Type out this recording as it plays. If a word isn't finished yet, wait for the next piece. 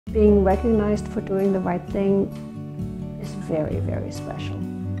being recognized for doing the right thing is very, very special.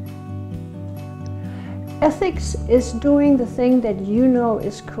 Ethics is doing the thing that you know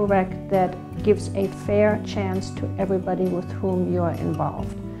is correct, that gives a fair chance to everybody with whom you are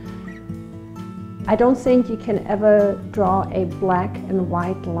involved. I don't think you can ever draw a black and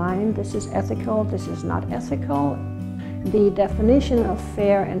white line. This is ethical, this is not ethical. The definition of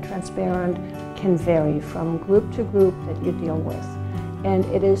fair and transparent can vary from group to group that you deal with. And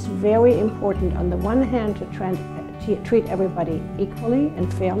it is very important, on the one hand, to treat everybody equally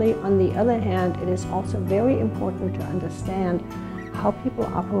and fairly. On the other hand, it is also very important to understand how people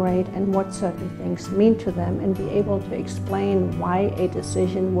operate and what certain things mean to them, and be able to explain why a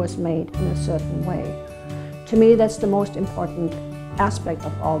decision was made in a certain way. To me, that's the most important aspect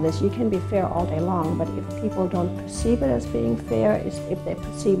of all this. You can be fair all day long, but if people don't perceive it as being fair, if they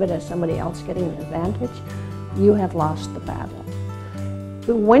perceive it as somebody else getting an advantage, you have lost the battle.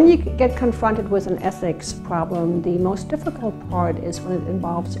 When you get confronted with an ethics problem, the most difficult part is when it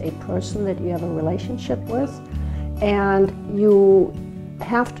involves a person that you have a relationship with, and you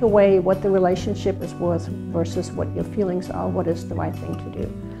have to weigh what the relationship is worth versus what your feelings are, what is the right thing to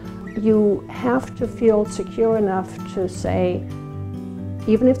do. You have to feel secure enough to say,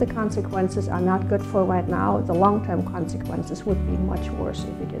 even if the consequences are not good for right now, the long-term consequences would be much worse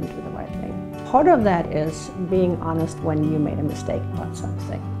if you didn't do the right thing. Part of that is being honest when you made a mistake about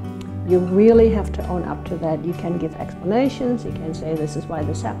something. You really have to own up to that. You can give explanations, you can say this is why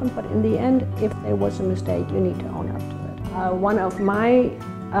this happened, but in the end, if there was a mistake, you need to own up to it. One of my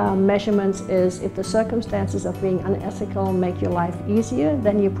measurements is if the circumstances of being unethical make your life easier,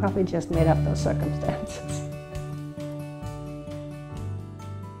 then you probably just made up those circumstances.